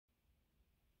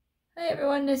Hi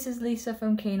everyone, this is Lisa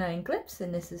from Canine Clips,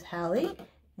 and this is Hallie.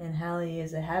 And Hallie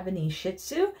is a Havanese Shih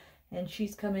Tzu, and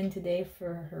she's come in today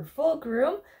for her full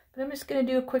groom. But I'm just going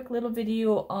to do a quick little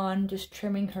video on just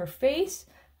trimming her face.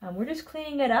 We're just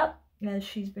cleaning it up as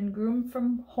she's been groomed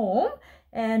from home,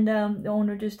 and the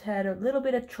owner just had a little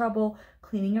bit of trouble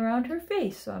cleaning around her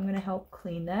face, so I'm going to help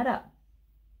clean that up.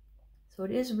 So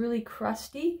it is really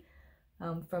crusty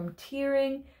from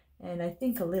tearing, and I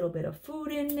think a little bit of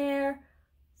food in there.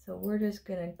 So we're just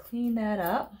going to clean that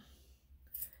up.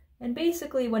 And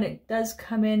basically when it does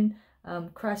come in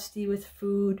crusty with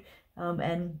food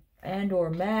and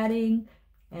or matting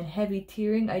and heavy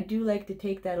tearing, I do like to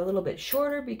take that a little bit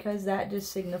shorter, because that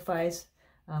just signifies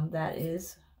that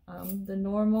is the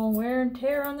normal wear and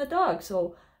tear on the dog.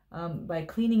 So by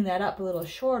cleaning that up a little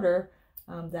shorter,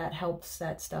 that helps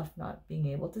that stuff not being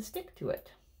able to stick to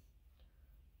it.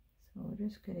 So we're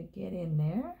just going to get in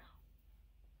there.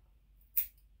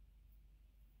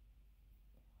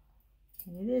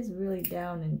 And it is really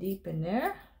down and deep in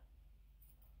there.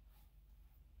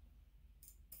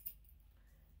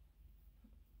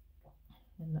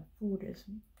 And the food is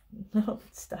a little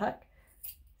bit stuck.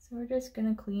 So we're just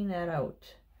going to clean that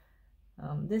out.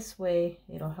 This way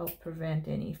it'll help prevent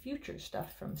any future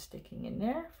stuff from sticking in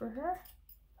there for her.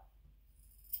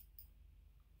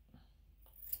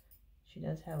 She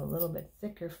does have a little bit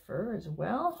thicker fur as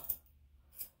well,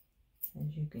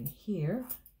 as you can hear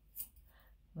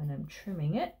when I'm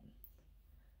trimming it.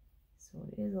 So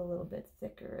it is a little bit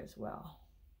thicker as well.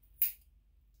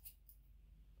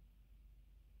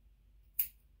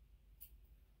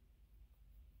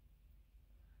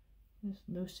 Just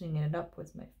loosening it up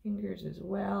with my fingers as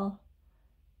well.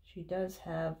 She does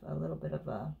have a little bit of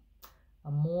a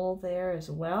mole there as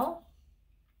well.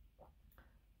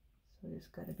 So you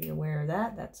just got to be aware of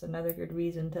that. That's another good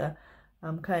reason to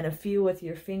kind of feel with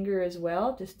your finger as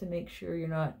well, just to make sure you're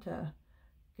not going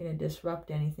to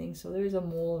disrupt anything. So there's a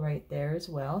mole right there as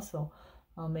well, so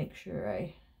I'll make sure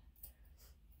I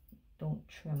don't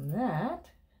trim that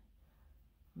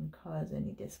and cause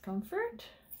any discomfort.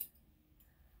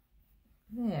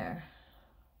 There.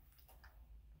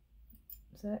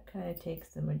 So that kind of takes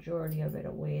the majority of it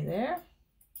away there.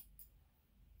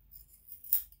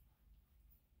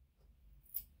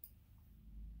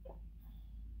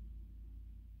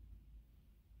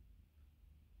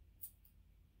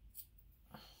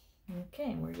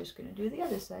 Okay, and we're just going to do the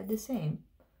other side the same.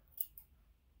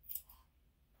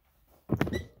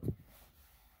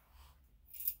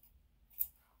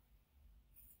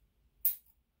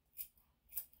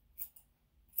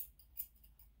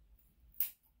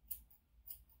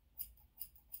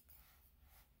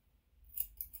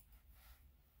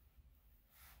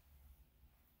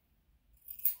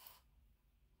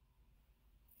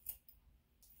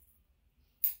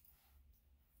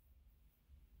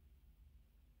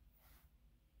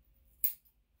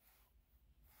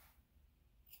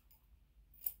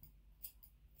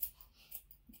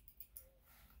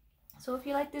 So if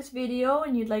you like this video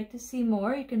and you'd like to see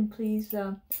more, you can please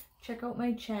check out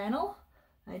my channel.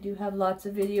 I do have lots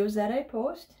of videos that I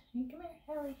post. Hey, come here,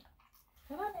 Ellie.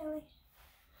 Come on, Ellie.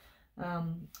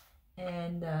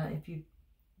 If you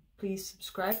please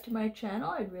subscribe to my channel,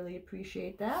 I'd really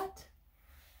appreciate that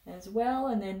as well.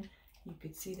 And then you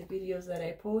could see the videos that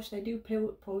I post. I do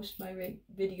post my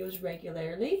videos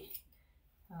regularly.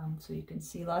 So you can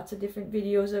see lots of different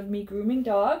videos of me grooming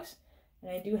dogs. And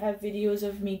I do have videos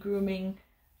of me grooming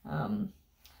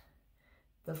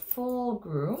the full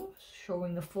groom,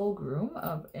 showing the full groom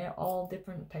of all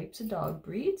different types of dog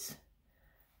breeds.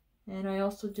 And I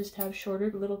also just have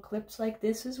shorter little clips like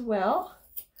this as well,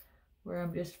 where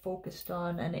I'm just focused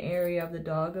on an area of the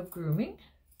dog of grooming,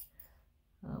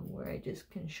 where I just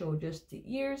can show just the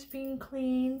ears being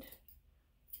cleaned,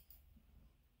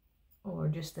 or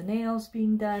just the nails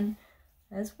being done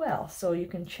as well. So you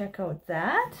can check out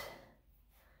that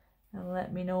and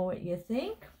let me know what you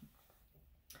think.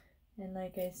 And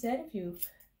like I said, if you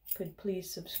could please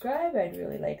subscribe, I'd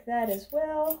really like that as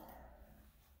well.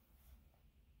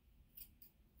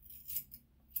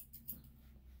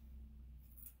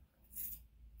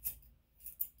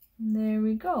 And there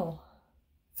we go.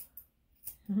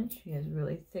 She has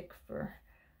really thick fur.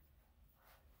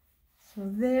 So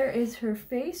there is her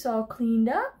face all cleaned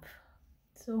up.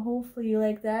 So hopefully you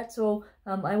like that. So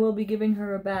I will be giving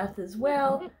her a bath as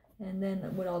well. And then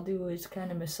what I'll do is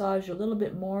kind of massage a little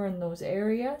bit more in those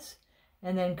areas,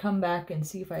 and then come back and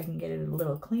see if I can get it a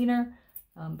little cleaner.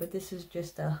 But this is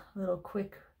just a little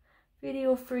quick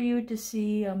video for you to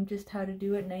see just how to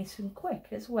do it nice and quick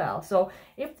as well. So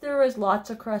if there is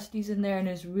lots of crusties in there and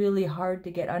it's really hard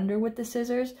to get under with the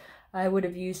scissors, I would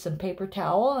have used some paper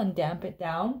towel and damp it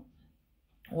down,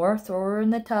 or throw her in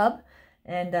the tub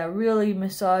and really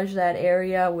massage that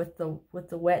area with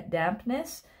the wet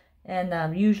dampness,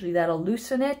 and usually that'll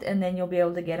loosen it, and then you'll be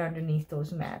able to get underneath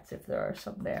those mats if there are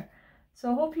some there.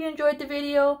 So I hope you enjoyed the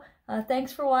video.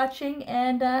 Thanks for watching,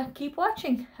 and keep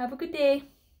watching. Have a good day.